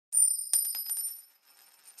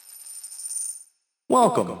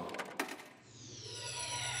Welcome.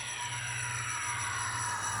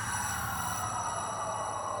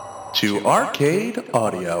 To Arcade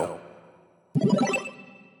Audio.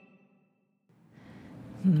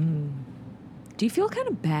 Do you feel kind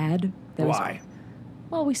of bad? Why?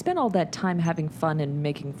 Well, we spent all that time having fun and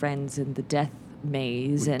making friends in the death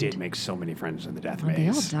maze, We and did make so many friends in the death well, they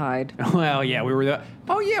all maze. died. Well, yeah, we were the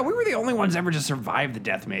only ones ever to survive the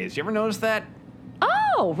death maze. You ever notice that?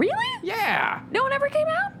 Oh, really? Yeah. No one ever came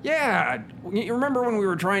out? Yeah. You remember when we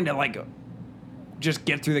were trying to, just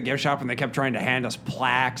get through the gift shop and they kept trying to hand us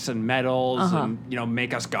plaques and medals and,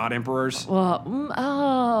 make us god emperors?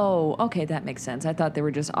 Well, okay, that makes sense. I thought they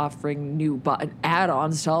were just offering new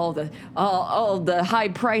add-ons to all the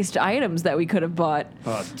high-priced items that we could have bought.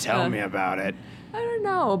 Oh, tell me about it. I don't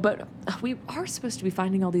know, but we are supposed to be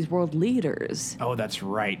finding all these world leaders. Oh, that's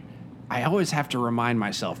right. I always have to remind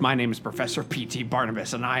myself. My name is Professor P.T.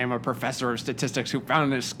 Barnabas, and I am a professor of statistics who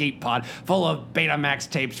found an escape pod full of Betamax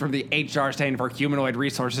tapes from the HR stand for Humanoid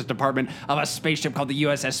Resources Department of a spaceship called the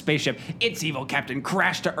USS Spaceship. Its evil captain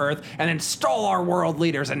crashed to Earth and then stole our world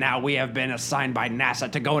leaders, and now we have been assigned by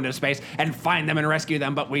NASA to go into space and find them and rescue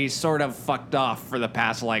them, but we sort of fucked off for the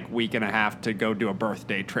past, week and a half to go do a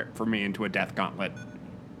birthday trip for me into a death gauntlet.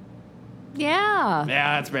 Yeah.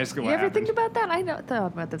 Yeah, that's basically what You ever happened. think about that? I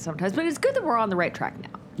thought about that sometimes, but it's good that we're on the right track now.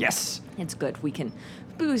 Yes. It's good. We can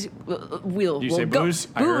booze. We'll You say go. booze?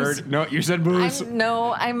 I heard. No, you said booze.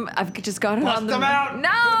 I've just got it Bust on the. them out. No,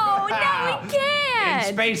 Ah. we can't.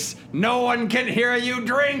 In space, no one can hear you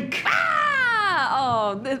drink.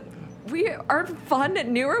 Our fun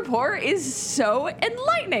new report is so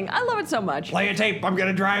enlightening. I love it so much. Play a tape. I'm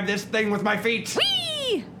gonna drive this thing with my feet.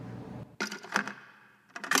 Whee!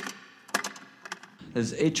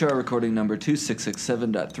 This is HR recording number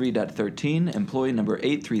 2667.3.13, employee number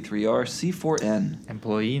 833R C4N.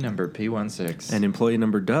 Employee number P16. And employee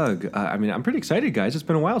number Doug. I'm pretty excited, guys. It's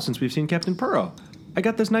been a while since we've seen Captain Purro. I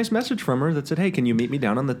got this nice message from her that said, hey, can you meet me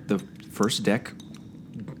down on the first deck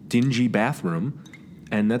dingy bathroom?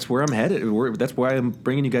 And that's where I'm headed. That's why I'm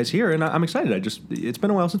bringing you guys here, and I'm excited. It's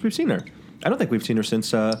been a while since we've seen her. I don't think we've seen her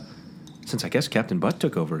since I guess Captain Butt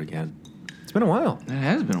took over again. It's been a while. It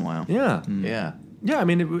has been a while. Yeah. Yeah. Yeah, I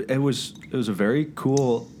mean, it was a very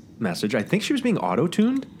cool message. I think she was being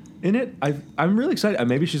auto-tuned in it. I'm really excited.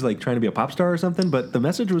 Maybe she's trying to be a pop star or something, but the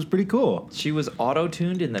message was pretty cool. She was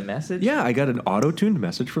auto-tuned in the message? Yeah, I got an auto-tuned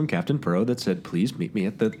message from Captain Purro that said, please meet me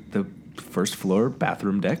at the first floor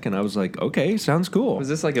bathroom deck, and I was like, okay, sounds cool. Was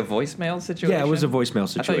this like a voicemail situation? Yeah, it was a voicemail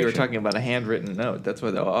situation. I thought you were talking about a handwritten note. That's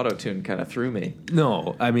why the auto-tune kind of threw me.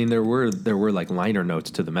 No, I mean, there were liner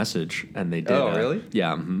notes to the message, and they did. Oh, really?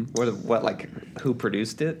 Yeah. Mm-hmm. What, who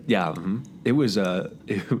produced it? Yeah. Mm-hmm. It was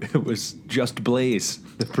it was Just Blaze,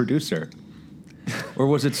 the producer. Or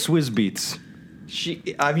was it Swizz Beats?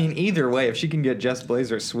 Either way, if she can get Just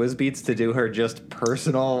Blaze or Swizz Beats to do her just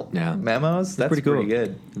personal memos, that's pretty cool.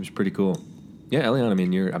 good. It was pretty cool. Yeah,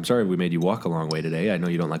 Eliana, I'm sorry we made you walk a long way today. I know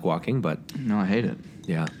you don't like walking, but... No, I hate it.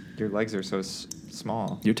 Yeah. Your legs are so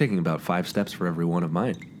small. You're taking about 5 steps for every one of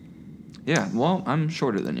mine. Yeah, well, I'm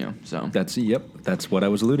shorter than you, so... That's what I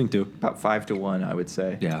was alluding to. About 5 to 1, I would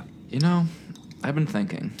say. Yeah. You know, I've been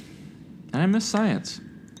thinking, and I miss science.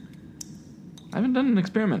 I haven't done an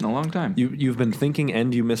experiment in a long time. You've been thinking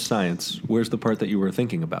and you miss science. Where's the part that you were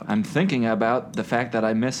thinking about? I'm thinking about the fact that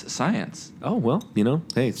I miss science. Oh, well,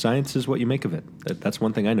 hey, science is what you make of it. That's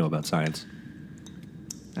one thing I know about science.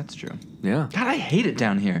 That's true. Yeah. God, I hate it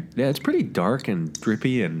down here. Yeah, it's pretty dark and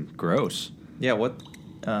drippy and gross. Yeah, what...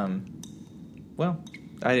 well,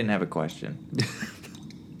 I didn't have a question.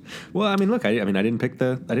 Well, I mean, look, I didn't pick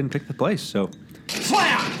the place, so...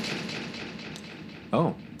 Slam!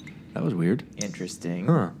 Oh, that was weird. Interesting.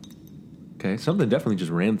 Huh. Okay, something definitely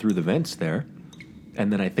just ran through the vents there.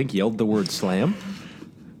 And then I think yelled the word slam.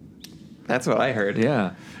 That's what I heard.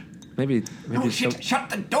 Yeah. Maybe Oh, shit, shut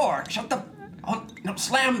the door.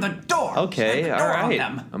 Slam the door. Okay, Slam the door all right.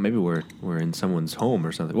 on them. maybe we're in someone's home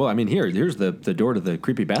or something. Well, I mean, here's the door to the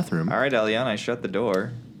creepy bathroom. All right, Eliana, I shut the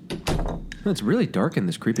door. It's really dark in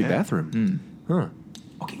this creepy bathroom. Huh.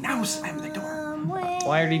 Okay, now slam the door. Well,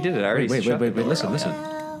 I already did it. I already Wait, shut the door. listen.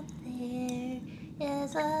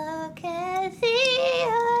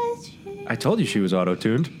 I told you she was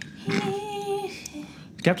auto-tuned.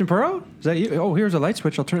 Captain Purro? Is that you? Oh, here's a light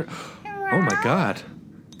switch. I'll turn it. Oh, my God.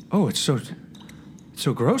 Oh, it's so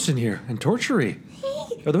gross in here and torture-y.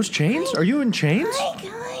 Are those chains? Are you in chains?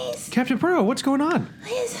 Hi, guys. Captain Purro, what's going on?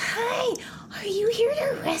 Hi. Are you here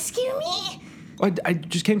to rescue me? I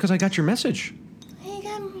just came because I got your message.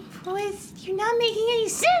 You're not making any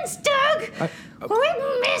sense, Doug.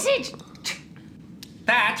 What message?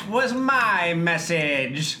 That was my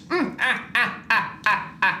message.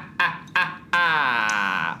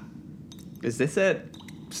 Is this it?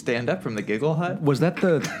 Stand up from the Giggle Hut? Was that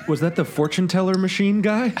the fortune teller machine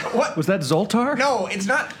guy? What? Was that Zoltar? No, it's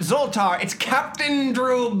not Zoltar. It's Captain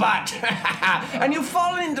Drew Butt. And you've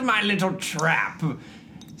fallen into my little trap.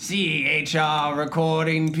 See, HR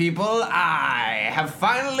recording people, I have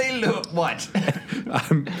finally what?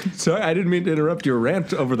 I'm sorry, I didn't mean to interrupt your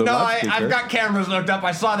rant over the No, loudspeaker. I've got cameras looked up.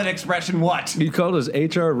 I saw that expression, what? You called us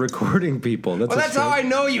HR recording people. Well, that's how I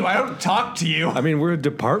know you. I don't talk to you. I mean, we're a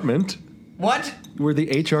department. What? We're the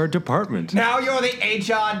HR department. Now you're the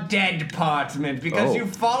HR dead department because Oh.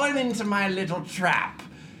 you've fallen into my little trap.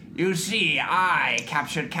 You see, I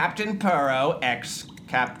captured Captain Purro,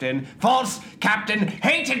 ex-captain, false captain,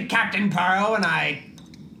 hated Captain Purro, and I...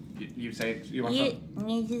 You say... You want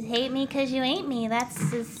You just hate me because you ain't me.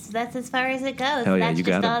 That's as far as it goes. Hell yeah, That's you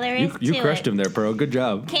just got all there it. is You to crushed it. him there, Pro. Good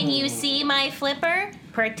job. Can you see my flipper?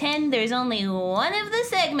 Pretend there's only one of the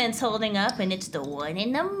segments holding up, and it's the one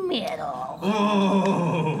in the middle.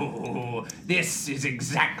 Oh, this is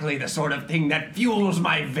exactly the sort of thing that fuels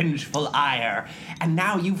my vengeful ire. And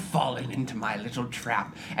now you've fallen into my little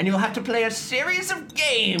trap, and you'll have to play a series of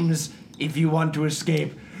games if you want to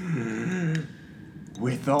escape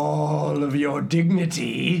with all of your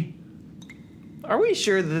dignity. Are we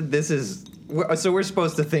sure that this is... So we're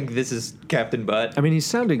supposed to think this is Captain Butt? I mean,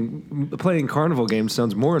 playing carnival games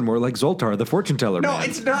sounds more and more like Zoltar, the fortune teller No, man.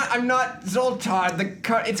 it's not. I'm not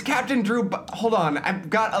Zoltar. It's Captain Drew. Hold on. I've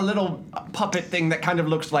got a little puppet thing that kind of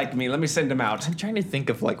looks like me. Let me send him out. I'm trying to think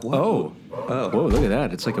of like what... Oh. Whoa, look at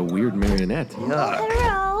that. It's like a weird marionette. Yuck.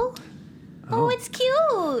 Hello. Oh, it's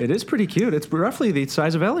cute. It is pretty cute. It's roughly the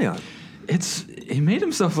size of Elion. He made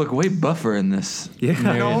himself look way buffer in this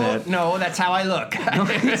marionette. No, that's how I look. No,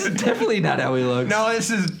 it's definitely not how he looks. No,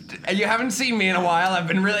 this is. You haven't seen me in a while. I've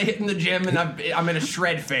been really hitting the gym, and I'm in a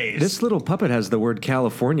shred phase. This little puppet has the word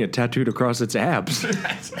California tattooed across its abs.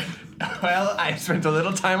 Well, I spent a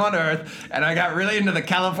little time on Earth, and I got really into the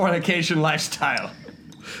Californication lifestyle.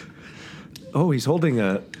 Oh, he's holding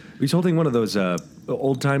one of those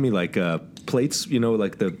old timey plates,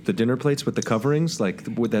 like the dinner plates with the coverings,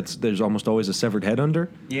 there's almost always a severed head under.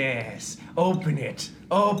 Yes, open it.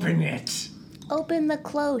 Open it. Open the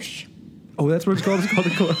cloche. Oh, that's what it's called. It's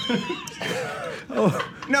called a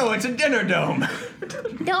No, it's a dinner dome.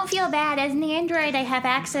 Don't feel bad. As an android, I have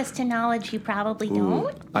access to knowledge you probably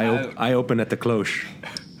don't. I open at the cloche.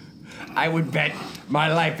 I would bet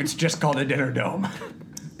my life it's just called a dinner dome.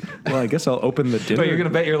 Well, I guess I'll open the dinner. But you're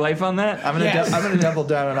gonna bet your life on that? I'm gonna Yes. I'm gonna double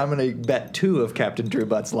down and I'm gonna bet 2 of Captain Drew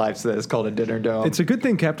Butt's lives that it's called a dinner dome. It's a good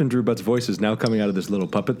thing Captain Drew Butt's voice is now coming out of this little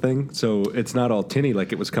puppet thing, so it's not all tinny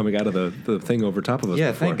like it was coming out of the thing over top of us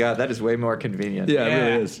yeah, before. thank God. That is way more convenient. Yeah, it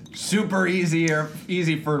really is. Super easy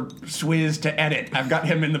for Swizz to edit. I've got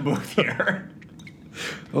him in the booth here.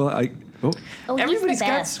 Well, Oh, he's Everybody's the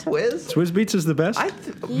got best. Swizz. Swizz Beats is the best.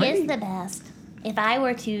 He is the best. If I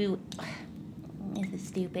were to... This is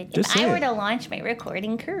stupid. Just if say I were it. to launch my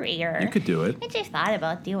recording career... You could do it. I just thought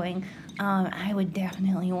about doing... I would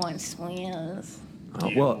definitely want Swizz. Oh,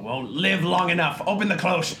 You won't live long enough. Open the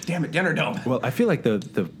cloche. Damn it, dinner dome. Well, I feel like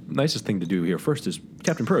the nicest thing to do here first is,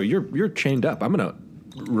 Captain Pro, you're chained up. I'm gonna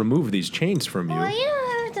remove these chains from you. Well, you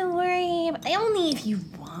don't have to worry. Only if you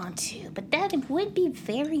want to, but that would be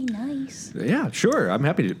very nice. Yeah, sure. I'm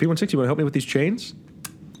happy to. P160, you want to help me with these chains?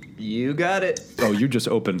 You got it. Oh, you just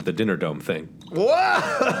opened the dinner dome thing.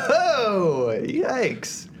 Whoa!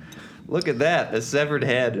 Yikes! Look at that, a severed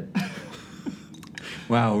head.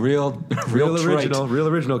 Wow, real Real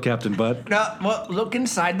original, Captain Bud. No, well, look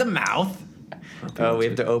inside the mouth. Oh, we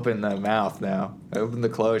have to open the mouth now. Open the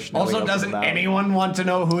cloche. Now we Also, open the doesn't mouth. anyone want to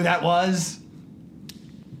know who that was?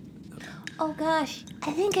 Oh gosh,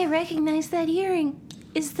 I think I recognize that earring.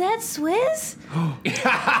 Is that Swizz?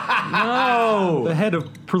 No! The head of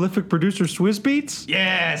prolific producer Swizz Beats?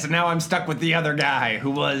 Yes, and now I'm stuck with the other guy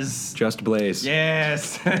who was. Just Blaze.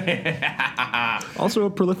 Yes. Also a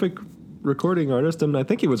prolific recording artist, and I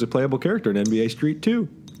think he was a playable character in NBA Street 2.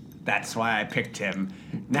 That's why I picked him.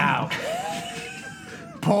 Now,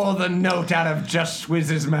 pull the note out of Just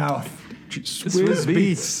Swizz's mouth. Swizz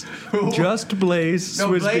Beats. Just Blaze.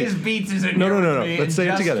 No, Swizz Blaze Beats. Beats is in No, here no, no, with no. me, Let's say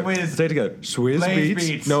it Just together. Swizz. Let's say it together. Swizz Blaze Beats.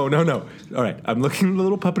 Beats. No, no, no. All right. I'm looking the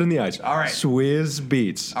little puppet in the eyes. All right. Swizz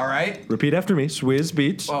Beats. All right? Repeat after me. Swizz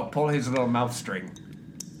Beats. Well, pull his little mouth string.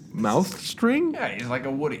 Mouth string? Yeah, he's like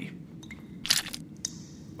a Woody.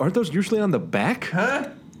 Aren't those usually on the back? Huh?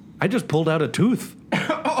 I just pulled out a tooth.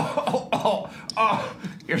 Oh,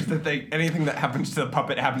 Here's the thing. Anything that happens to the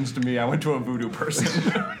puppet happens to me. I went to a voodoo person.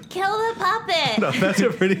 Kill the puppet. No, that's a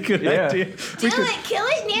pretty good idea. Kill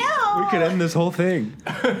it now. We could end this whole thing.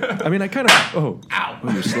 I mean, I kind of. Oh, Ow.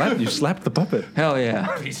 you slapped the puppet. Hell yeah.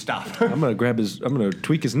 Please stop. I'm gonna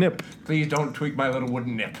tweak his nip. Please don't tweak my little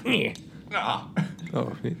wooden nip. Ah.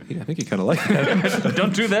 Oh, I think you kind of like that.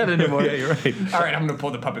 Don't do that anymore. Yeah, you're right. All right, I'm going to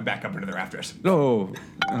pull the puppet back up into the rafters. Oh,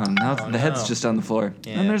 Now the head's just on the floor.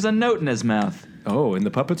 Yeah. And there's a note in his mouth. oh, in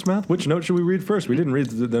the puppet's mouth? Which note should we read first? We didn't read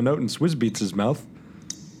the note in Swizbeats' mouth.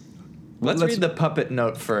 Let's read the puppet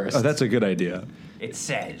note first. Oh, that's a good idea. It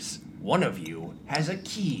says, one of you has a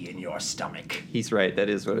key in your stomach. He's right. That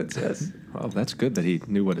is what it says. Well, that's good that he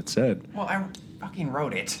knew what it said. Well, I fucking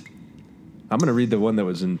wrote it. I'm going to read the one that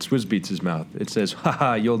was in Swizbeats' mouth. It says,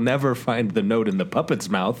 haha, you'll never find the note in the puppet's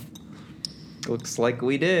mouth. Looks like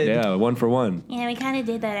we did. Yeah, 1 for 1. Yeah, we kind of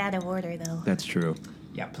did that out of order, though. That's true.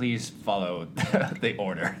 Yeah, please follow the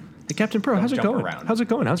order. Hey, Captain Pro, Don't how's it jump going? around. How's it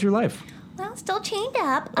going? How's your life? Well, still chained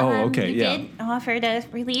up. Oh, okay, you yeah. did offer to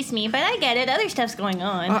release me, but I get it. Other stuff's going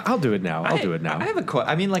on. I'll do it now. I'll do it now. I have a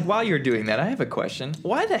I mean, like, while you're doing that, I have a question.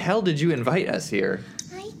 Why the hell did you invite us here?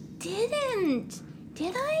 I didn't.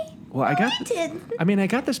 Did I? Well, I got. I didn't. I mean, I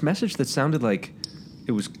got this message that sounded like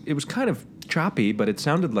it was kind of choppy, but it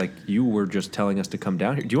sounded like you were just telling us to come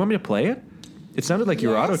down here. Do you want me to play it? It sounded like you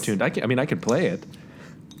were Yes. auto-tuned. I can play it.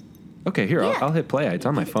 Okay, here, Yeah. I'll hit play. It's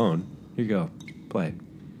on my phone. Here you go. Play.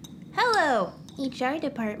 Hello, HR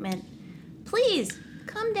department. Please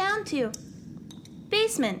come down to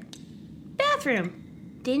basement,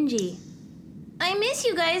 bathroom, dingy. I miss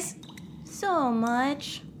you guys so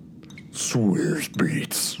much.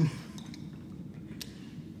 Swizbeats.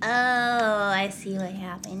 Oh, I see what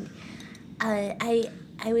happened. I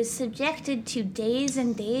was subjected to days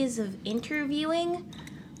and days of interviewing,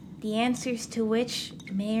 the answers to which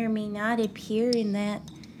may or may not appear in that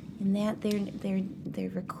their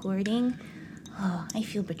recording. Oh, I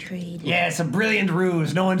feel betrayed. Yeah, it's a brilliant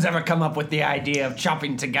ruse. No one's ever come up with the idea of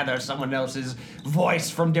chopping together someone else's voice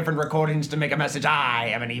from different recordings to make a message. I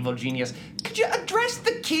am an evil genius. Could you address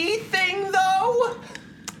the key thing, though?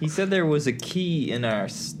 He said there was a key in our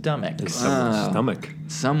stomach. Someone's Oh. stomach.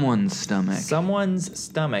 Someone's stomach. Someone's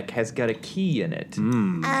stomach has got a key in it.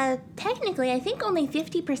 Technically, I think only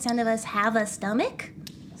 50% of us have a stomach.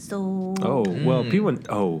 So Oh, well, people.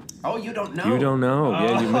 Oh, Oh, you don't know. you don't know.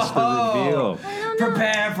 Yeah, you missed the reveal. I don't know.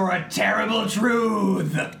 Prepare for a terrible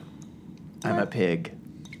truth. I'm a pig.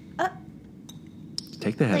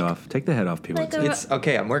 Take the head Like- off. Take the head off, people. like a- It's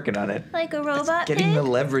okay. I'm working on it. Like a robot Getting pig? the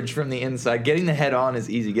leverage from the inside. Getting the head on is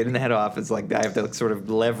easy. Getting the head off is like I have to sort of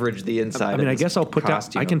leverage the inside. I mean, of I this guess I'll put down.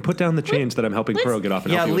 costume. I can put down the chains that I'm helping let's- Pearl get off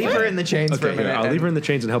and Yeah, help you leave with her the in the chains for a Okay, minute. here, I'll and- leave her in the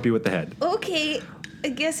chains and help you with the head. Okay, I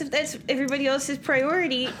guess if that's everybody else's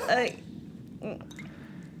priority,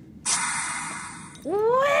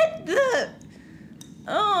 what the?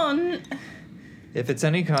 Oh, If it's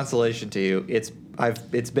any consolation to you, it's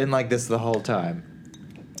been like this the whole time.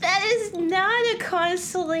 that is not a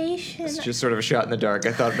consolation. It's just sort of a shot in the dark.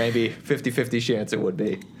 I thought maybe 50-50 chance it would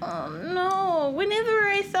be. Oh no! Whenever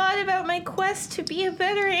I thought about my quest to be a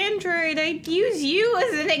better android, I'd use you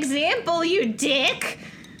as an example, you dick.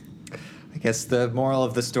 I guess the moral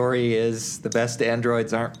of the story is the best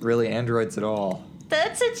androids aren't really androids at all.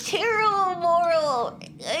 That's a terrible moral.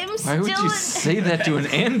 Why would you say that to an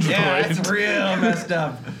android? Yeah, it's real messed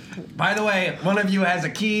up. By the way, one of you has a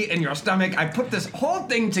key in your stomach. I put this whole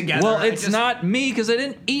thing together. Well, I it's just- not me because I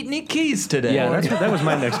didn't eat any keys today. Yeah, that was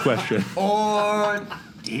my next question. Or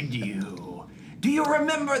did you? Do you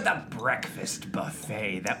remember the breakfast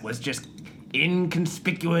buffet that was just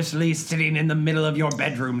inconspicuously sitting in the middle of your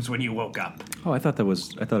bedrooms when you woke up? Oh, I thought it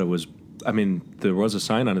was. I mean, there was a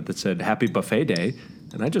sign on it that said "Happy Buffet Day,"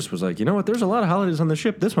 and I just was like, you know what? There's a lot of holidays on the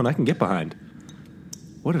ship. This one I can get behind.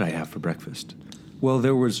 What did I have for breakfast? Well,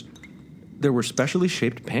 there were specially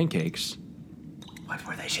shaped pancakes, What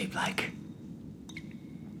were they shaped like?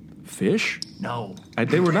 fish. No.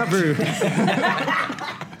 They were not very.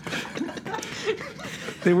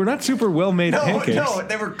 They were not super well made pancakes. No,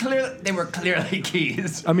 they were clearly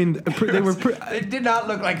keys. I mean, they were. It did not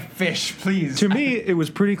look like fish, please. To me, it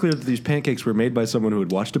was pretty clear that these pancakes were made by someone who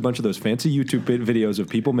had watched a bunch of those fancy YouTube videos of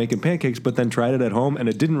people making pancakes, but then tried it at home, and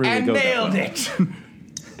it didn't really and go. nailed that well.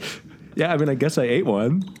 it. Yeah, I mean, I guess I ate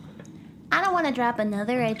one. I don't want want to drop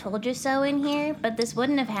another I told you so in here, but this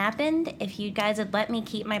wouldn't have happened if you guys had let me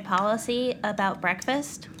keep my policy about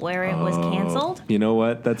breakfast where it was canceled. You know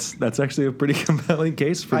what? That's actually a pretty compelling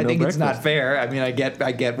case for I no think breakfast. it's not fair. I mean, I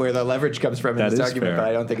get where the leverage comes from in That this is argument, fair. but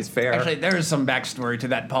I don't think it's fair. Actually, there is some backstory to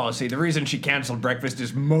that policy. The reason she canceled breakfast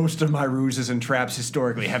is most of my ruses and traps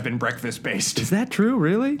historically have been breakfast based. Is that true,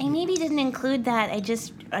 really? I maybe didn't include that. I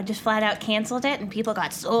just flat out canceled it, and people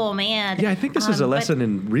got so mad. Yeah, I think this is a but- lesson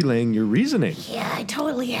in relaying your reasoning. Yeah, I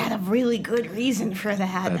totally had a really good reason for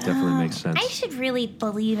that. That definitely makes sense. I should really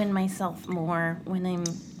believe in myself more when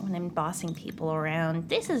I'm bossing people around.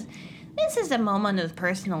 This is a moment of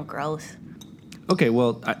personal growth. Okay,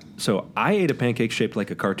 well, so I ate a pancake shaped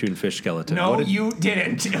like a cartoon fish skeleton. No, What did- you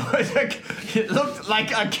didn't. It looked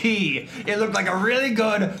like a key. It looked like a really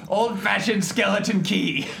good old-fashioned skeleton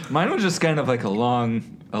key. Mine was just kind of like a long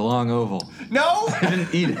oval. No, I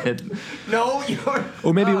didn't eat it. no, you're.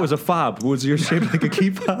 Oh, maybe it was a fob. Was yours shaped like a key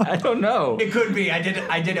fob? I don't know. It could be. I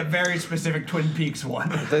did a very specific Twin Peaks one.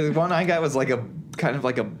 The one I got was like a kind of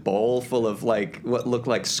like a bowl full of like what looked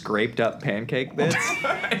like scraped up pancake bits.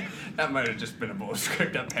 That might have just been a bowl of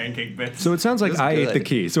scraped up pancake bits. So it sounds like That's I ate the good.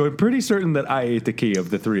 key. So I'm pretty certain that I ate the key of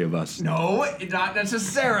the three of us. No, not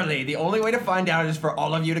necessarily. The only way to find out is for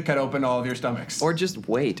all of you to cut open all of your stomachs. Or just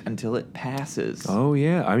wait until it passes. Oh,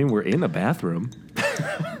 yeah. I mean, we're in a bathroom.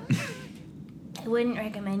 I wouldn't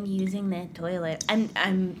recommend using the toilet.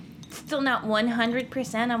 I'm still not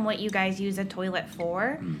 100% on what you guys use a toilet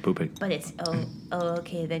for, Pooping. but it's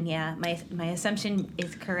okay then. Yeah, my assumption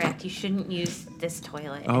is correct. You shouldn't use this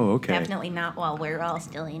toilet. Oh, okay. Definitely not while we're all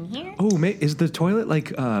still in here. Oh, is the toilet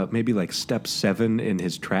like maybe like step 7 in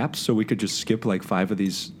his traps so we could just skip like 5 of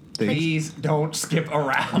these things? Please don't skip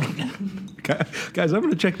around. Guys, I'm going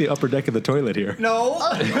to check the upper deck of the toilet here. No.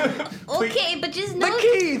 Okay, but just know The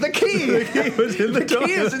key! The key was in the The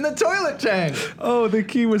key is toilet. in the toilet tank. Oh, the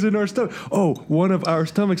key was in our stomach. Oh, one of our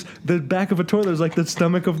stomachs. The back of a toilet is like the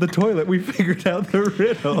stomach of the toilet. We figured out the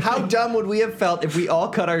riddle. How dumb would we have felt if we all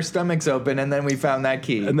cut our stomachs open and then we found that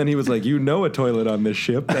key? And then he was like, you know a toilet on this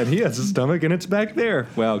ship, and he has a stomach, and it's back there.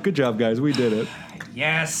 Wow, good job, guys. We did it.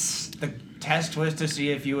 Yes, the test was to see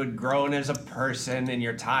if you had grown as a person in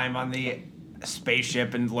your time on the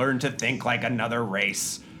spaceship and learned to think like another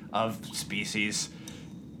race of species.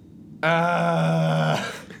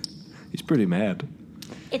 He's pretty mad.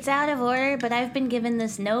 it's out of order, but I've been given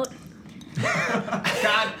this note.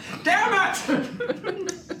 God damn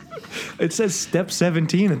it! It says step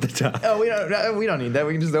 17 at the top. Oh, we don't need that.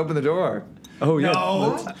 We can just open the door. Oh, yeah.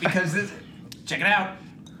 No, because check it out.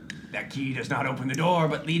 That key does not open the door,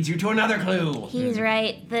 but leads you to another clue. He's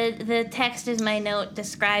right. The text is my note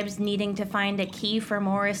describes needing to find a key for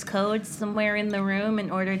Morse code somewhere in the room in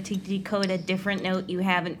order to decode a different note you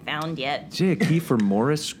haven't found yet. Is it a key for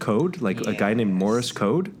Morse code? Like a guy named Morse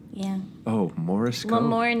Code? Yeah. Oh, Morse code.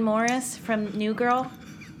 Lamore and Morris from New Girl.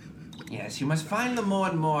 Yes, you must find Lamore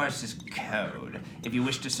and Morris's code if you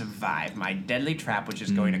wish to survive my deadly trap, which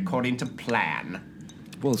is going according to plan.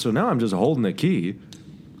 Well, so now I'm just holding the key.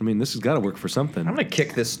 I mean, this has got to work for something. I'm gonna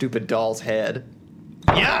kick this stupid doll's head.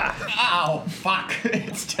 Yeah! Ow, fuck.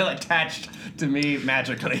 It's still attached to me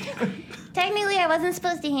magically. Technically, I wasn't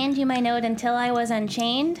supposed to hand you my note until I was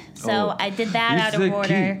unchained, so Oh. I did that Use out the of order.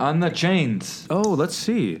 key on the chains. Oh, let's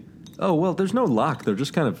see. Oh, well, there's no lock. They're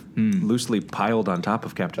just kind of loosely piled on top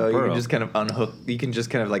of Captain Oh, you Burrow. can just kind of unhook. You can just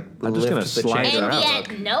kind of like I'm just lift gonna the slide chains it And out.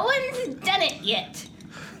 yet, no one's done it yet.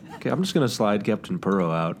 Okay, I'm just going to slide Captain Burrow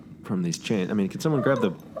out from these chains. I mean, can someone grab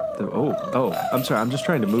the oh, I'm sorry. I'm just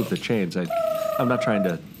trying to move the chains. I'm not trying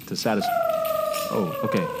to satisfy. Oh,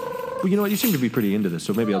 okay. Well, you know what? You seem to be pretty into this,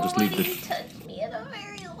 so maybe I'll just leave Nobody's the... touched me in a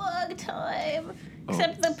very long time. Oh.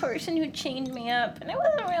 Except the person who chained me up, and I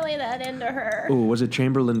wasn't really that into her. Oh, was it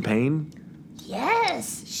Chamberlain Payne?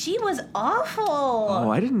 Yes, she was awful. Oh,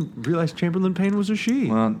 I didn't realize Chamberlain Payne was a she.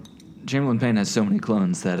 Well, Chamberlain Payne has so many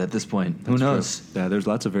clones that at this point, who knows? Yeah, there's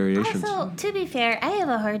lots of variations. Also, to be fair, I have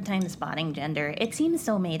a hard time spotting gender. It seems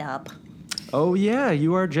so made up. Oh, yeah,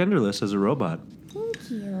 you are genderless as a robot. Thank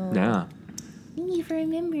you. Yeah. Thank you for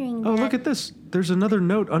remembering Oh, that. look at this. There's another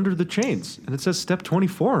note under the chains, and it says step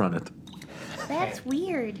 24 on it. That's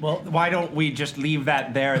weird. Well, why don't we just leave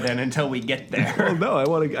that there then until we get Oh, there? no, I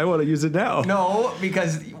want to use it now. No,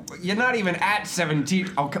 because you're not even at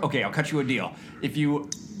 17. Okay, I'll cut you a deal. If you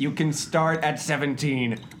can start at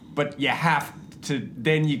 17, but you have to,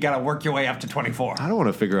 then you gotta work your way up to 24. I don't want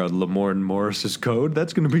to figure out Lamore and Morris's code.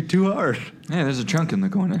 That's going to be too hard. Hey, there's a trunk in the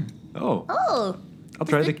corner. Oh, Oh. I'll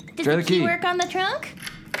try the... Does try the the key key. work on the trunk?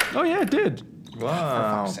 Oh, yeah, it did.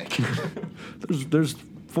 Wow. Sake. There's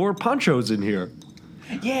 4 ponchos in here.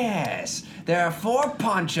 Yes, There are 4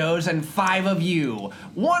 ponchos and 5 of you.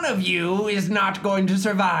 One of you is not going to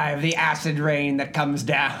survive the acid rain that comes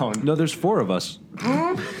down. No, there's 4 of us.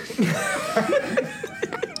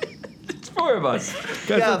 It's 4 of us.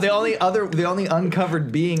 Yeah, the only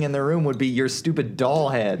uncovered being in the room would be your stupid doll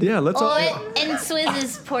head. Yeah, let's all. And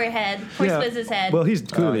Swizz's poor head. Poor Yeah. Swizz's head. Well, he's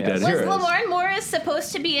clearly yeah. dead. Was Here it is. Lamorne Morris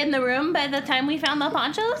supposed to be in the room by the time we found the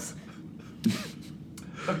ponchos?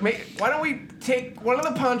 Look, why don't we take one of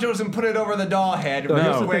the ponchos and put it over the doll head Oh, real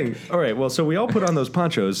here's the quick? thing. All right, well, so we all put on those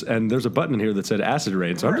ponchos, and there's a button in here that said acid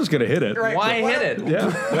rain, so I'm just going to hit it. Right. Why hit it? Yeah,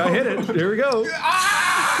 I hit it. Here we go.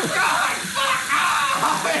 Ah! God! Fuck!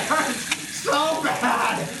 Ah! It hurts so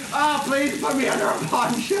bad! Ah, please put me under a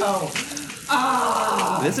poncho!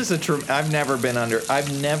 Ah! This is I've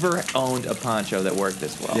never owned a poncho that worked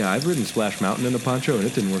this well. Yeah, I've ridden Splash Mountain in a poncho, and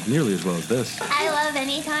it didn't work nearly as well as this. I love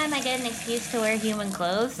any time I get an excuse to wear human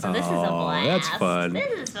clothes, so this is a Oh, blast. that's fun.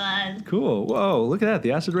 This is fun. Cool. Whoa, look at that.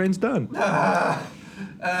 The acid rain's done.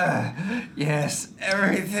 Yes,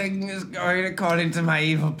 everything is going according to my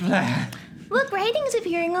evil plan. Look, writing's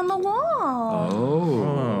appearing on the wall.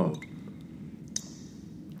 Oh.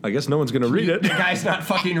 I guess no one's going to read it. The guy's not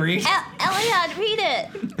fucking read. Eliad, read it.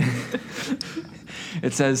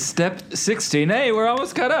 It says step 16. Hey, we're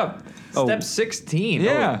almost caught up. Oh. Step 16.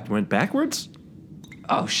 Yeah. Went backwards?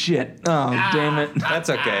 Oh, shit. Oh, damn it. That's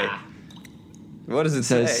okay. What does it It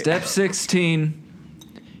says say? step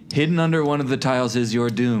 16. Hidden under one of the tiles is your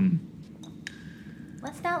doom.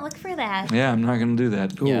 Let's not look for that. Yeah, I'm not going to do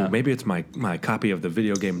that. Ooh, Yeah. maybe it's my copy of the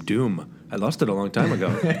video game Doom. I lost it a long time ago.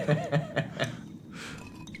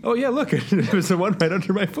 Oh, yeah, look. It was the one right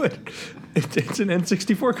under my foot. It's an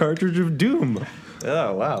N64 cartridge of Doom.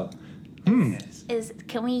 Oh, wow.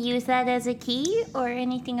 Can we use that as a key or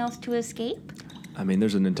anything else to escape? I mean,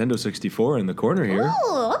 there's a Nintendo 64 in the corner here.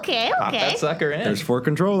 Oh, okay, Pop okay. that sucker in. There's 4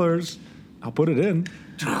 controllers. I'll put it in.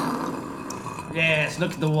 Yes,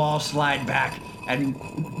 look at the wall slide back and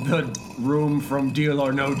the room from Deal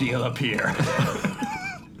or No Deal appear.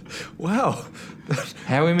 Wow.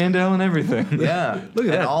 Howie Mandel and everything. Yeah. Look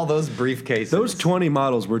at and that. all those briefcases. Those 20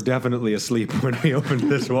 models were definitely asleep when we opened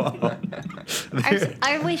this wall.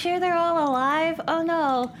 Are we sure they're all alive? Oh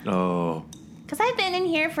no. Oh. Because I've been in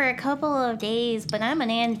here for a couple of days, but I'm an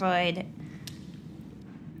android.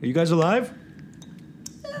 Are you guys alive?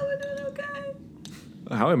 Oh, we're doing okay.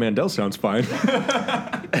 Howie Mandel sounds fine.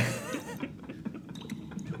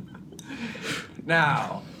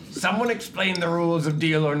 Now, someone explain the rules of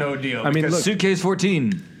Deal or No Deal. I mean, because- look. Suitcase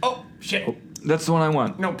 14. Oh, shit. That's the one I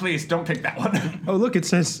want. No, please, don't pick that one. Oh, look, it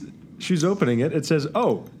says, she's opening it. It says,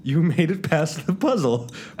 oh, you made it past the puzzle.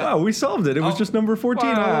 Wow, we solved it. It was just number 14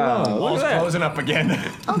 all Wow. along. Wall's closing up again.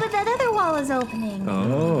 Oh, but that other wall is opening.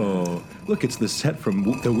 Oh, look, it's the set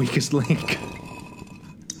from The Weakest Link.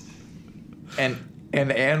 And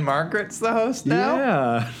Anne Margaret's the host now?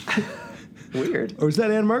 Yeah. Weird. Or is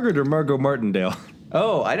that Anne Margaret or Margot Martindale?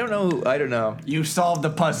 Oh, I don't know. You solved the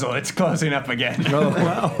puzzle. It's closing up again. Oh,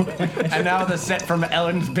 wow. And now the set from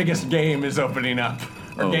Ellen's Biggest Game is opening up.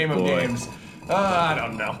 Or Oh, Game of boy. Games. I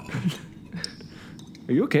don't know.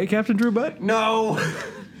 Are you okay, Captain Drew Butt? No.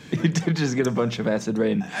 You did just get a bunch of acid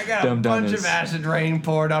rain. I got a bunch of acid rain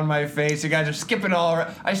poured on my face. You guys are skipping all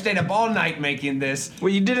around. I stayed up all night making this.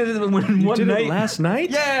 Well, you did it in You one did night. it last night?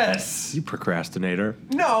 Yes. You procrastinator.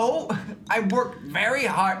 No. I worked very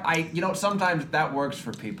hard. Sometimes that works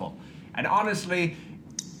for people. And honestly,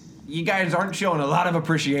 you guys aren't showing a lot of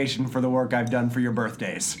appreciation for the work I've done for your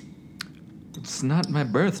birthdays. It's not my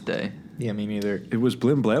birthday. Yeah, me neither. It was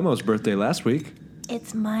Blim Blamo's birthday last week.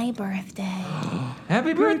 It's my birthday.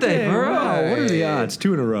 Happy birthday, Burrow. Wow, what are the odds?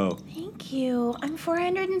 2 in a row. Thank you. I'm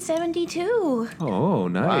 472. Oh,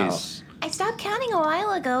 nice. I stopped counting a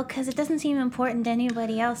while ago because it doesn't seem important to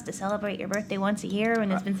anybody else to celebrate your birthday once a year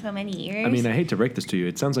when it's been so many years. I mean, I hate to break this to you.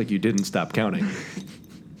 It sounds like you didn't stop counting.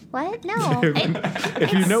 what? No.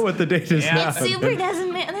 If you know what the date is now. It super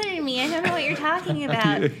doesn't matter to me. I don't know what you're talking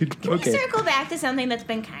about. Can we Okay. circle back to something that's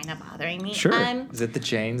been kind of bothering me? Sure. Is it the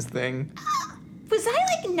chains thing? Was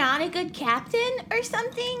I not a good captain or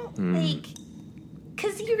something?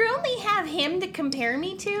 Because you only have him to compare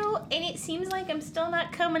me to, and it seems like I'm still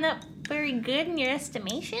not coming up very good in your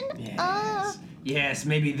estimation. Yes,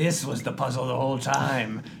 maybe this was the puzzle the whole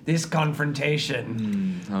time. This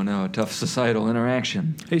confrontation. Oh no, a tough societal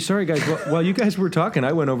interaction. Hey, sorry guys. While you guys were talking,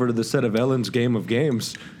 I went over to the set of Ellen's Game of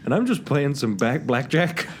Games, and I'm just playing some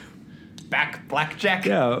blackjack. Back blackjack.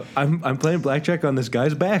 Yeah, I'm playing blackjack on this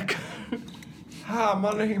guy's back. Hi,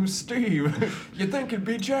 my name's Steve. You'd think it'd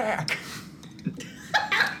be Jack.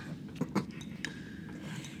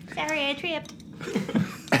 Sorry, I tripped.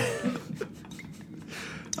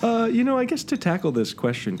 I guess to tackle this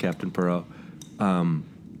question, Captain Perot,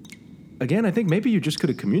 again, I think maybe you just could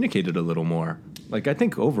have communicated a little more. Like, I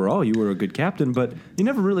think overall you were a good captain, but you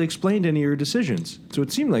never really explained any of your decisions. So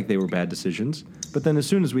it seemed like they were bad decisions. But then as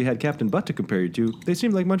soon as we had Captain Butt to compare you to, they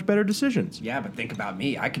seemed like much better decisions. Yeah, but think about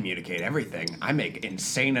me. I communicate everything. I make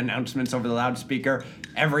insane announcements over the loudspeaker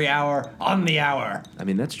every hour, on the hour. I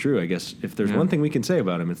mean, that's true, I guess. If there's one thing we can say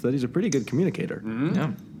about him, it's that he's a pretty good communicator. Mm-hmm.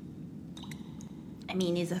 Yeah. I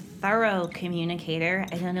mean, he's a thorough communicator.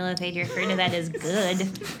 I don't know if I'd refer to that as good.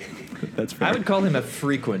 That's fair. I would call him a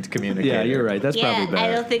frequent communicator. Yeah, you're right. That's probably better. I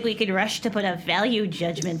don't think we could rush to put a value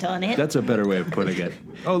judgment on it. That's a better way of putting it.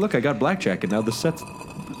 Oh, look, I got blackjack, and now the set's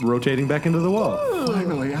rotating back into the wall.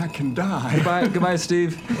 Finally, I can die. Goodbye,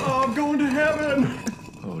 Steve. Oh, I'm going to heaven.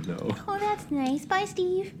 Oh, no. Oh, that's nice. Bye,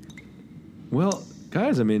 Steve. Well,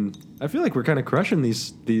 guys, I mean, I feel like we're kind of crushing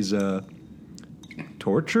these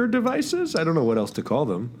torture devices? I don't know what else to call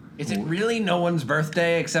them. Is it really no one's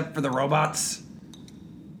birthday except for the robots?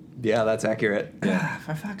 Yeah, that's accurate. Yeah.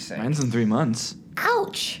 For fuck's sake. Mine's in 3 months.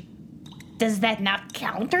 Ouch. Does that not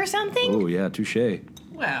count or something? Oh, yeah, touche.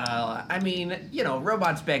 Well, I mean,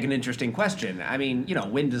 robots beg an interesting question. I mean,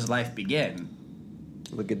 when does life begin?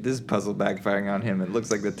 Look at this puzzle backfiring on him. It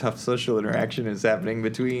looks like the tough social interaction is happening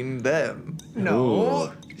between them.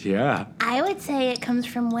 No. Ooh, yeah. I would say it comes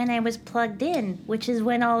from when I was plugged in, which is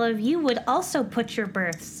when all of you would also put your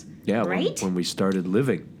births. Yeah, right? when we started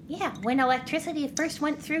living. Yeah, when electricity first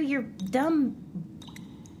went through your dumb,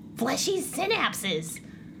 fleshy synapses.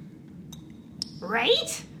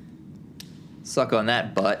 Right? Suck on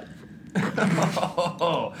that butt.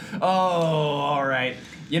 Oh, all right.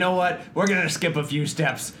 You know what? We're gonna skip a few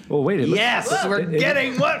steps. Oh, wait. We're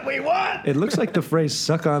getting what we want. It looks like the phrase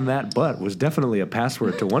 "suck on that butt" was definitely a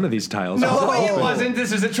password to one of these tiles. No, it wasn't.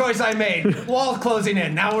 This is a choice I made. Walls closing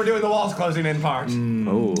in. Now we're doing the walls closing in part.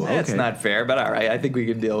 Oh, okay. That's not fair, but all right. I think we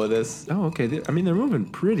can deal with this. Oh, okay. They're moving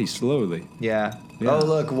pretty slowly. Yeah. Yeah. Oh,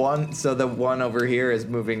 look, so the one over here is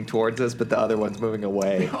moving towards us, but the other one's moving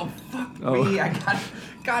away. Oh, fuck me.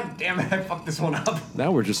 God damn it. I fucked this one up.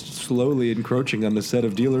 Now we're just slowly encroaching on the set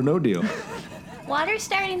of Deal or No Deal. Water's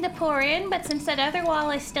starting to pour in, but since that other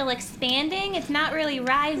wall is still expanding, it's not really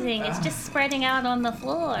rising. It's just spreading out on the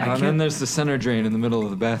floor. And then there's the center drain in the middle of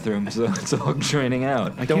the bathroom, so it's all draining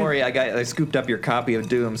out. Don't worry, I scooped up your copy of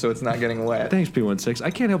Doom, so it's not getting wet. Thanks, P16.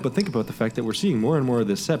 I can't help but think about the fact that we're seeing more and more of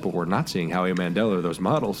this set, but we're not seeing Howie Mandel or those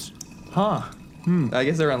models. Huh. I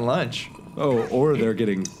guess they're on lunch. Oh, or they're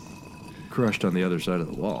getting crushed on the other side of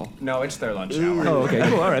the wall. No, it's their lunch hour. Oh, okay.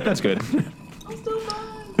 Cool. All right, that's good. I'm still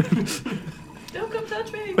fine. Don't come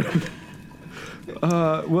touch me.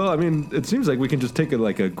 Well, I mean, it seems like we can just take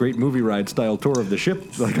a great movie ride style tour of the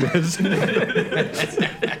ship like this.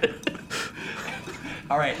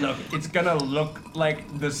 All right, look, it's gonna look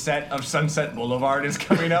like the set of Sunset Boulevard is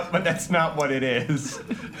coming up, but that's not what it is.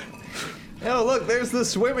 Oh, look, there's the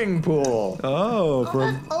swimming pool. Oh,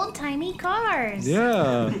 from Old-timey cars.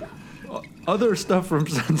 yeah, other stuff from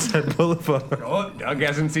Sunset Boulevard. Oh, Doug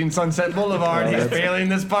hasn't seen Sunset Boulevard. He's failing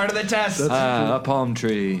this part of the test. A palm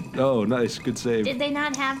tree. Oh, nice, good save. Did they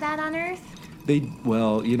not have that on Earth?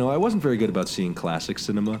 I wasn't very good about seeing classic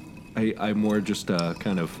cinema. I'm more just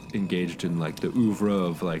kind of engaged in the oeuvre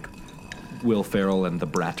of Will Ferrell and the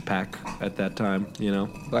Brat Pack at that time,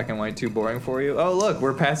 Black and white too boring for you? Oh, look,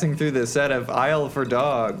 we're passing through the set of Isle for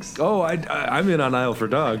Dogs. Oh, I'm in on Isle for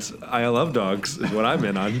Dogs. Isle of Dogs is what I'm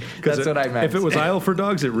in on. That's what I meant. If it was Isle for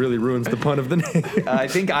Dogs, it really ruins the pun of the name. I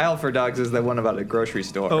think Isle for Dogs is the one about a grocery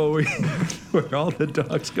store. Oh, where all the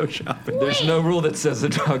dogs go shopping. There's no rule that says a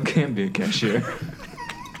dog can't be a cashier.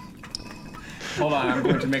 Hold on, I'm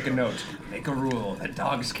going to make a note. Make a rule that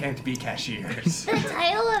dogs can't be cashiers. The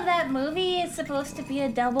title of that movie is supposed to be a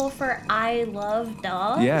double for I Love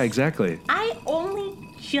Dogs. Yeah, exactly. I only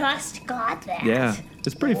just got that. Yeah,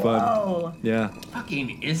 it's pretty fun. Whoa. Yeah.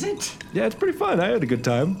 Fucking is it? Yeah, it's pretty fun. I had a good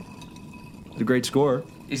time. It's a great score.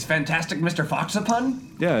 Is Fantastic Mr. Fox a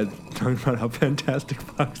pun? Yeah, talking about how fantastic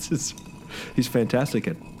Fox is. He's fantastic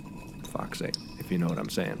at foxing, if you know what I'm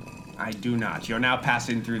saying. I do not. You're now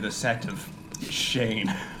passing through the set of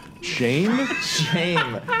Shane. Shane?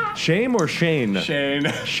 Shame. Shame or Shane? Shane.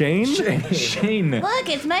 Shane? Shane. Look,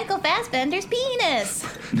 it's Michael Fassbender's penis.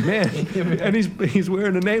 Man, and he's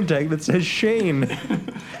wearing a name tag that says Shane.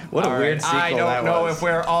 What a All weird right, sequel I that don't know was. if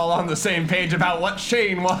we're all on the same page about what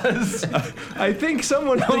Shane was. I think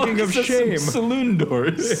someone's thinking of shame. Saloon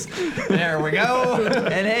doors. There we go.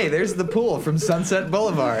 And hey, there's the pool from Sunset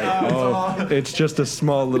Boulevard. Oh, it's just a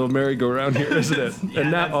small little merry-go-round here, isn't it?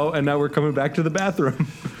 And now we're coming back to the bathroom.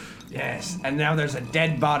 Yes, and now there's a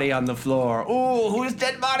dead body on the floor. Ooh, whose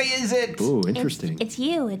dead body is it? Ooh, interesting. It's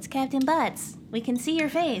you. It's Captain Butts. We can see your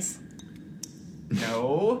face.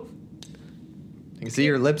 No. You can see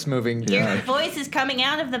your lips moving. Your voice is coming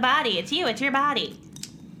out of the body. It's you. It's your body.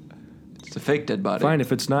 It's a fake dead body. Fine,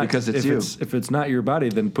 if it's not because it's if you. if it's not your body,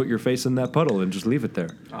 then put your face in that puddle and just leave it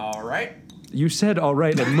there. All right. You said all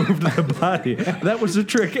right and moved the body. That was a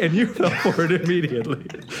trick, and you fell for it immediately.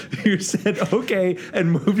 You said okay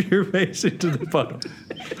and moved your face into the puddle.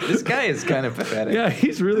 This guy is kind of pathetic. Yeah,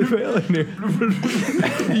 he's really failing here.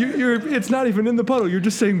 It's not even in the puddle. You're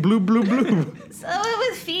just saying blue, blue, blue. So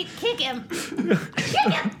it was feet. Kick him. Kick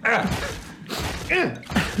him.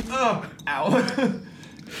 Oh, ow.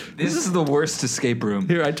 This is the worst escape room.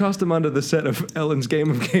 Here, I tossed him onto the set of Ellen's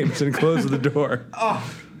Game of Games and closed the door.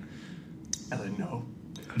 Oh. Ellen, no.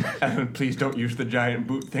 Ellen, please don't use the giant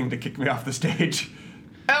boot thing to kick me off the stage.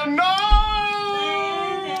 Ellen, no!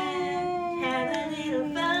 Have a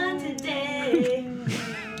little fun today.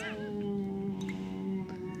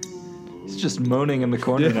 He's just moaning in the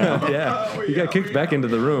corner now. Yeah, you got kicked back into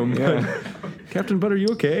the room. Yeah. Captain Butt, are you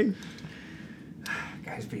okay?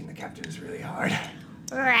 Guys, being the captain is really hard.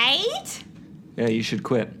 Right? Yeah, you should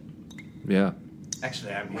quit. Yeah.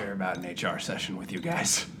 Actually, I'm here about an HR session with you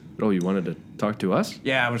guys. Oh, you wanted to talk to us?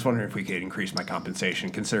 Yeah, I was wondering if we could increase my compensation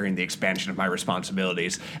considering the expansion of my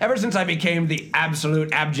responsibilities. Ever since I became the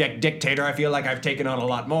absolute abject dictator, I feel like I've taken on a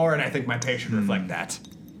lot more, and I think my pay should reflect that.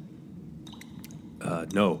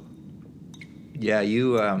 No. Yeah,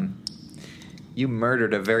 you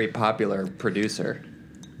murdered a very popular producer.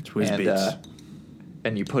 Swizz and, Beats.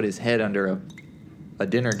 And you put his head under a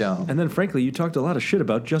dinner dome. And then, frankly, you talked a lot of shit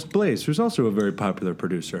about Just Blaze, who's also a very popular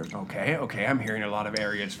producer. Okay, I'm hearing a lot of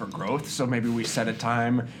areas for growth, so maybe we set a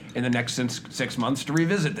time in the next 6 months to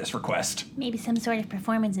revisit this request. Maybe some sort of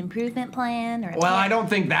performance improvement plan or. Well, I don't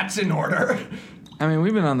think that's in order. I mean,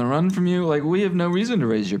 we've been on the run from you. Like, we have no reason to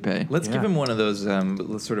raise your pay. Let's give him one of those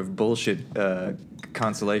sort of bullshit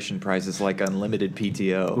consolation prizes like unlimited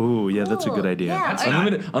PTO. Ooh, yeah, that's a good Ooh, idea. yeah. That's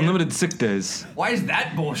Unlimited sick days. Why is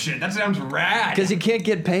that bullshit? That sounds rad. Because you can't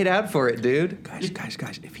get paid out for it, dude. Guys,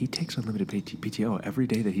 if he takes unlimited PTO, every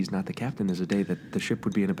day that he's not the captain is a day that the ship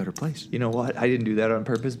would be in a better place. You know what? I didn't do that on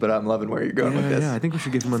purpose, but I'm loving where you're going with this. Yeah, I think we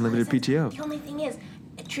should give him unlimited PTO. The only thing is,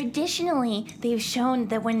 traditionally, they've shown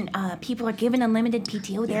that when people are given unlimited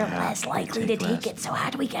PTO, they're Yeah, less likely they to take take less. it. So how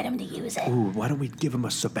do we get them to use it? Ooh, why don't we give him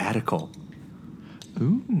a sabbatical?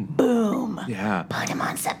 Boom. Yeah. Put him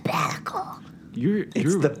on sabbatical.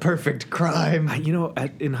 It's the perfect crime.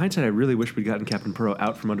 In hindsight, I really wish we'd gotten Captain Pearl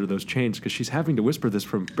out from under those chains because she's having to whisper this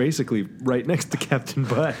from basically right next to Captain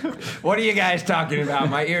Butt. What are you guys talking about?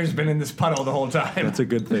 My ear's been in this puddle the whole time. That's a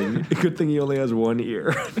good thing. A good thing he only has one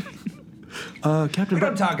ear. Captain We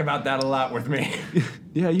don't Butt. talk about that a lot with me.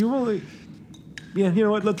 Yeah, you only. Yeah, you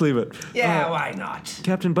know what? Let's leave it. Yeah, why not?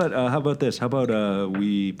 Captain Butt, how about this? How about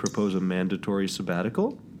we propose a mandatory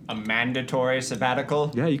sabbatical? A mandatory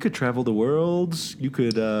sabbatical? Yeah, you could travel the worlds. You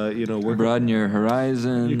could, work. Broaden your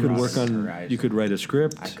horizon. You could work on. Horizon. You could write a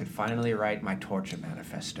script. I could finally write my torture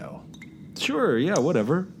manifesto. Sure. Yeah.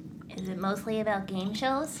 Whatever. Is it mostly about game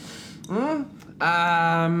shows?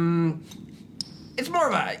 It's more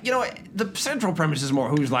of a, the central premise is more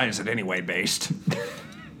whose line is it anyway based.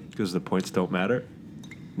 Because the points don't matter.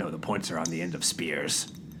 No, the points are on the end of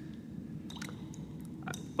spears.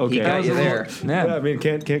 Okay. He got you there. Yeah. I mean,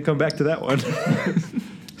 can't come back to that one.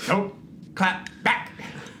 Nope. Clap back.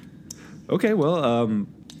 Okay. Well.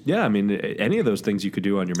 Yeah. I mean, any of those things you could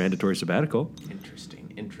do on your mandatory sabbatical.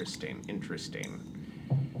 Interesting.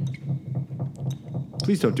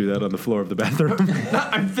 Please don't do that on the floor of the bathroom.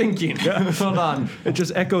 I'm thinking. Hold on. It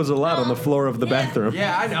just echoes a lot on the floor of the bathroom.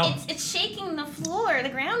 Yeah, I know. It's shaking the floor. The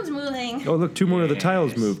ground's moving. Oh, look, 2 more of the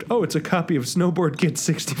tiles moved. Oh, it's a copy of Snowboard Kid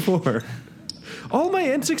 64. All my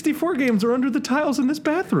N64 games are under the tiles in this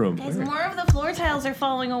bathroom. Guys, more of the floor tiles are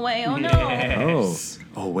falling away. Oh no.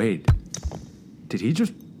 Oh, wait. Did he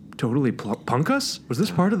just totally punk us? Was this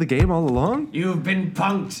part of the game all along? You've been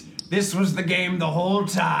punked. This was the game the whole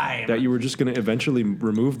time. That you were just going to eventually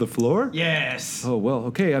remove the floor? Yes. Oh, well,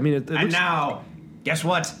 okay. I mean, it And looks... now, guess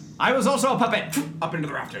what? I was also a puppet. Up into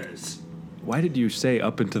the rafters. Why did you say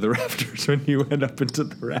up into the rafters when you went up into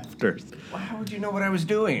the rafters? Well, how would you know what I was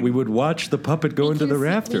doing? We would watch the puppet go into the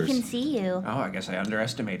rafters. We can see you. Oh, I guess I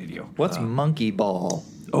underestimated you. What's Monkey Ball?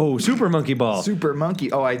 Oh, Super Monkey Ball. Super Monkey.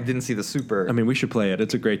 Oh, I didn't see the super. I mean, we should play it.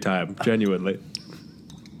 It's a great time, genuinely.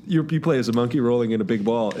 You play as a monkey rolling in a big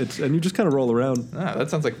ball. And you just kind of roll around. That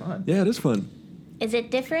sounds like fun. Yeah, it is fun. Is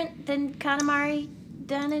it different than Katamari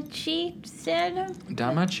Damacy said?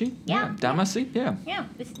 Damacy? Yeah. Damacy? Yeah. Yeah,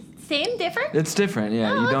 it's Same, different? It's different,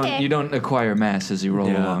 yeah. Oh, okay. You don't acquire mass as you roll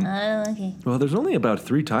Yeah. along. Oh, okay. Well, there's only about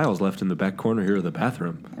 3 tiles left in the back corner here of the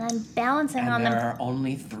bathroom. And I'm balancing on And there them. are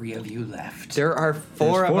only 3 of you left. There are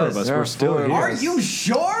four There's 4 of us. There We're are still 4 of here. Are you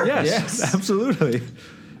sure? Yes, Yes. absolutely.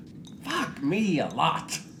 Fuck me a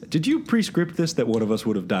lot. Did you pre-script this that one of us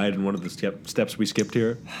would have died in one of the steps we skipped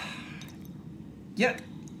here? Yeah.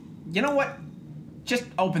 You know what? Just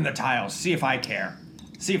open the tiles. See if I care.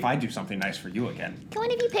 See if I do something nice for you again. Can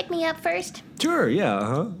one of you pick me up first? Sure, yeah,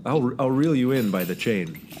 uh-huh. I'll reel you in by the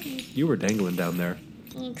chain. You were dangling down there.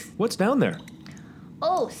 Thanks. What's down there?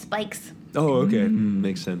 Oh, spikes. Oh, okay.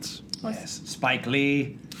 Makes sense. Yes. Spike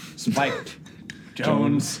Lee. Spike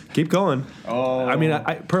Jones. Keep going. Oh. I mean,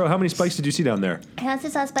 Pearl, how many spikes did you see down there? I also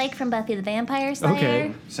saw Spike from Buffy the Vampire Slayer.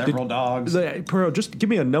 Okay. Several dogs. Pearl, just give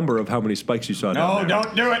me a number of how many spikes you saw down No, there.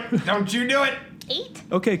 don't do it. Don't you do it. 8.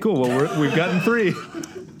 Okay, cool. Well, we've gotten 3.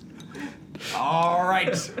 All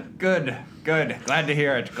right. Good. Glad to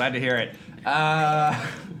hear it.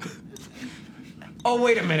 Oh,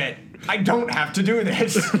 wait a minute. I don't have to do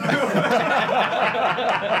this.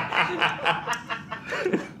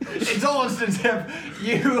 It's almost as if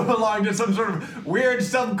you belong to some sort of weird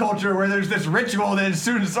subculture where there's this ritual that as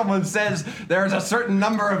soon as someone says there's a certain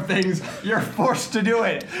number of things, you're forced to do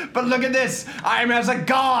it. But look at this. I'm as a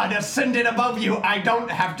god ascended above you. I don't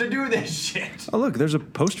have to do this shit. Oh, look, there's a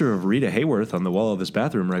poster of Rita Hayworth on the wall of this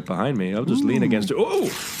bathroom right behind me. I'll just lean against it.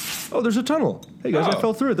 Oh, there's a tunnel. Hey, guys, I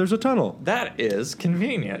fell through it. There's a tunnel. That is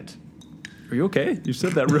convenient. Are you okay? You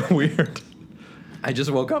said that real weird. I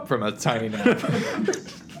just woke up from a tiny nap.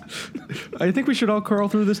 I think we should all crawl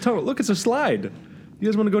through this tunnel. Look, it's a slide. You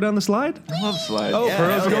guys want to go down the slide? I love slides. Oh, Yeah,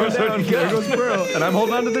 Pearl's okay, going so down. you There go. goes Pearl. And I'm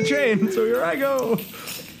holding on to the chain, so here I go.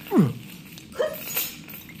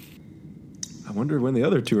 I wonder when the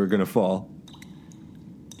other 2 are going to fall.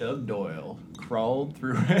 Doug Doyle crawled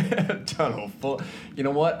through a tunnel full. You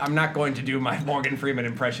know what? I'm not going to do my Morgan Freeman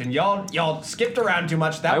impression. Y'all skipped around too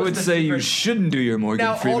much. That I was would the say you secret. shouldn't do your Morgan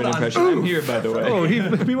Now, Freeman hold on. impression. I'm here, by the way. Oh, he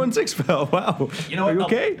B16 fell. Wow. You know Are you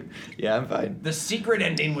what? okay? Yeah, I'm fine. The secret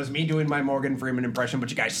ending was me doing my Morgan Freeman impression, but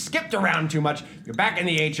you guys skipped around too much. You're back in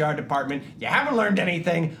the HR department. You haven't learned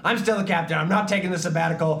anything. I'm still the captain. I'm not taking the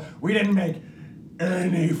sabbatical. We didn't make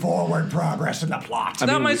any forward progress in the plot. It's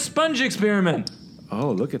not my sponge experiment.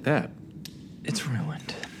 Oh, look at that. It's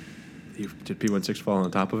ruined. Did P16 fall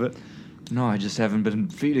on top of it? No, I just haven't been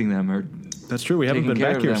feeding them or. That's true. We haven't Taking been care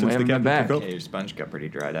back of here them. since We the haven't been captain took back. Yeah, your sponge got pretty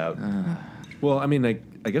dried out. Well, I mean,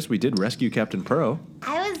 I guess we did rescue Captain Pearl.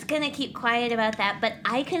 I was gonna keep quiet about that, but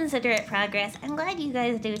I consider it progress. I'm glad you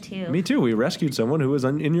guys do too. Me too. We rescued someone who was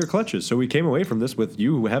in your clutches. So we came away from this with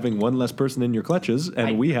you having one less person in your clutches,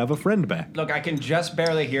 and we have a friend back. Look, I can just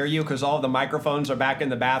barely hear you because all the microphones are back in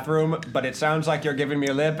the bathroom, but it sounds like you're giving me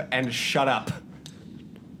a lip, and shut up.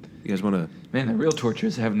 You guys want to... Man, the real torture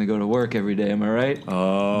is having to go to work every day, am I right?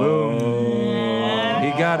 Oh.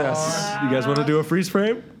 He got us. You guys want to do a freeze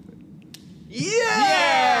frame?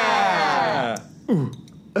 Yeah!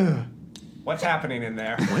 What's happening in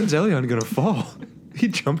there? When's Elion going to fall? He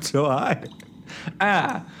jumped so high.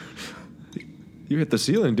 Ah! You hit the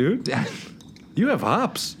ceiling, dude. You have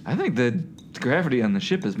hops. I think the gravity on the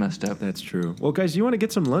ship is messed up. That's true. Well, guys, you want to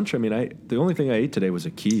get some lunch? I mean, the only thing I ate today was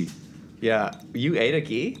a key, Yeah, you ate a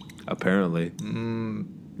key? apparently. You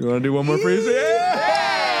want to do one more freeze? Yeah!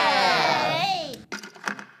 Hey!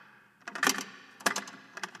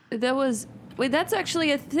 That was wait. That's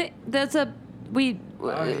actually a thing. That's a we.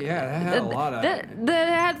 Oh, yeah, that had a lot of- that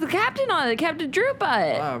had the captain on it, Captain Droop on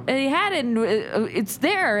it, and he had it. And it's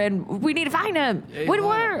there, and we need to find him.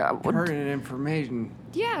 Where? Pertinent information.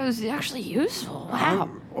 Yeah, it was actually useful. Wow.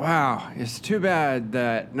 Wow, it's too bad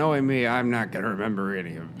that knowing me, I'm not gonna remember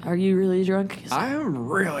any of it. Are you really drunk? I am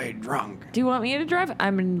really drunk. Do you want me to drive?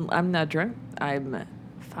 I'm not drunk. I'm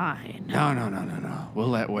fine. No. We'll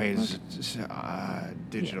let Waze,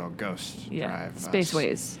 digital ghost Yeah, drive. Space us.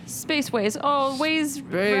 Waze. Space Waze. Oh, Waze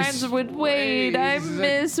Space rhymes with Wade. I Waze.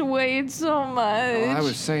 miss Wade so much. Oh, I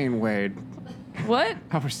was saying Wade. What?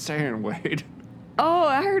 I was saying Wade. Oh,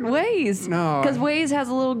 I heard Waze. No. Because Waze has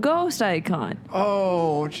a little ghost icon.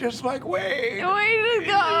 Oh, just like Wade. Wade is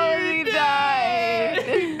gone. He died.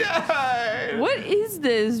 He died. What is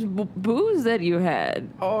this booze that you had?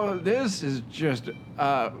 Oh, this is just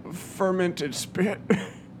fermented spit.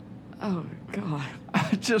 Oh, God.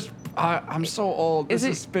 I'm so old. Is This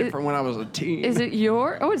it- is spit it- from when I was a teen. Is it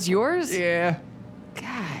your? Oh, it's yours? Yeah.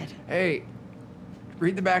 God. Hey,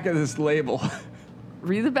 read the back of this label.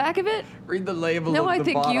 Read the back of it? Read the label No, of I the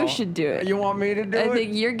think you bottle. should do it. You want me to do I it?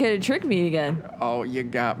 think you're going to trick me again. Oh, you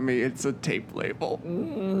got me. It's a tape label.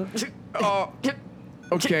 Oh,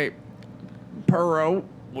 okay. Perro,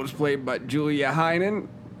 was played by Julia Heinen.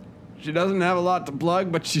 She doesn't have a lot to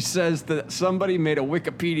plug, but she says that somebody made a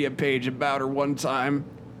Wikipedia page about her one time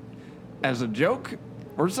as a joke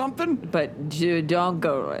or something. But don't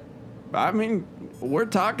go to it. I mean, we're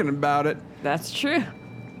talking about it. That's true.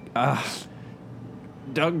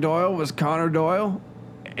 Doug Doyle was Connor Doyle.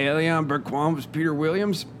 Elian Berquan was Peter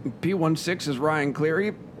Williams. P16 is Ryan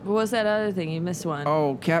Cleary. What was that other thing? You missed one.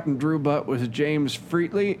 Oh, Captain Drew Butt was James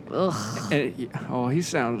Freetley. Ugh. And he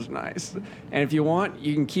sounds nice. And if you want,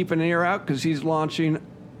 you can keep an ear out because he's launching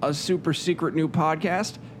a super secret new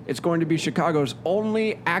podcast. It's going to be Chicago's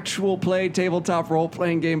only actual play tabletop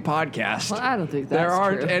role-playing game podcast. Well, I don't think there that's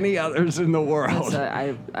aren't true. any others in the world.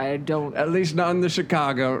 I don't. At least not in the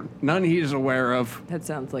Chicago. None he's aware of. That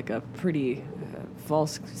sounds like a pretty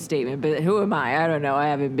false statement, but who am I? I don't know. I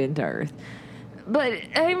haven't been to Earth. But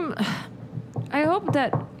I hope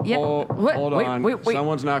that. Yeah. Oh, what? hold wait, on. Wait.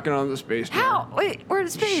 Someone's knocking on the space door. How? Wait, we're in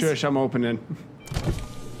space. Shush, I'm opening.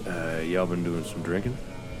 Y'all been doing some drinking?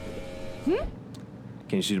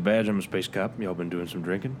 Can you see the badge? I'm a space cop. Y'all been doing some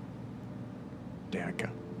drinking? Danica.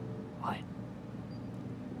 What?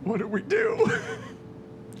 What do we do?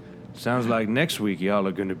 Sounds like next week y'all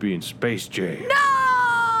are gonna be in Space Jam.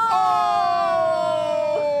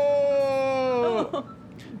 Oh!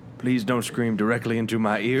 Please don't scream directly into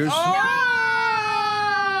my ears.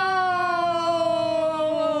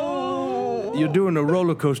 You're doing a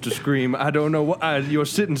roller coaster scream. I don't know why. You're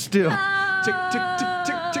sitting still. Tick, tick, tick,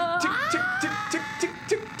 tick, tick, tick, tick, tick, tick, tick,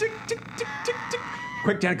 tick, tick, tick, tick, tick, tick.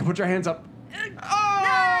 Quick, Danica, put your hands up.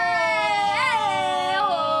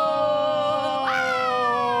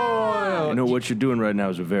 You know what you're doing right now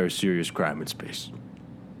is a very serious crime in space.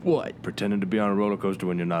 What? Pretending to be on a roller coaster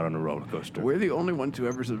when you're not on a roller coaster. We're the only ones who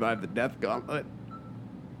ever survived the death gauntlet.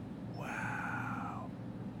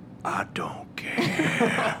 I don't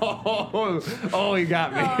care. Oh, he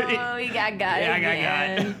got me. Oh, he got Yeah, I got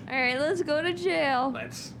again. All right, let's go to jail.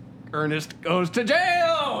 Ernest goes to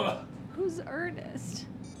jail. Who's Ernest?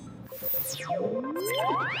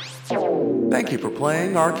 Thank you for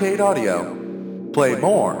playing Arcade Audio. Play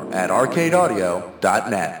more at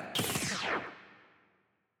arcadeaudio.net.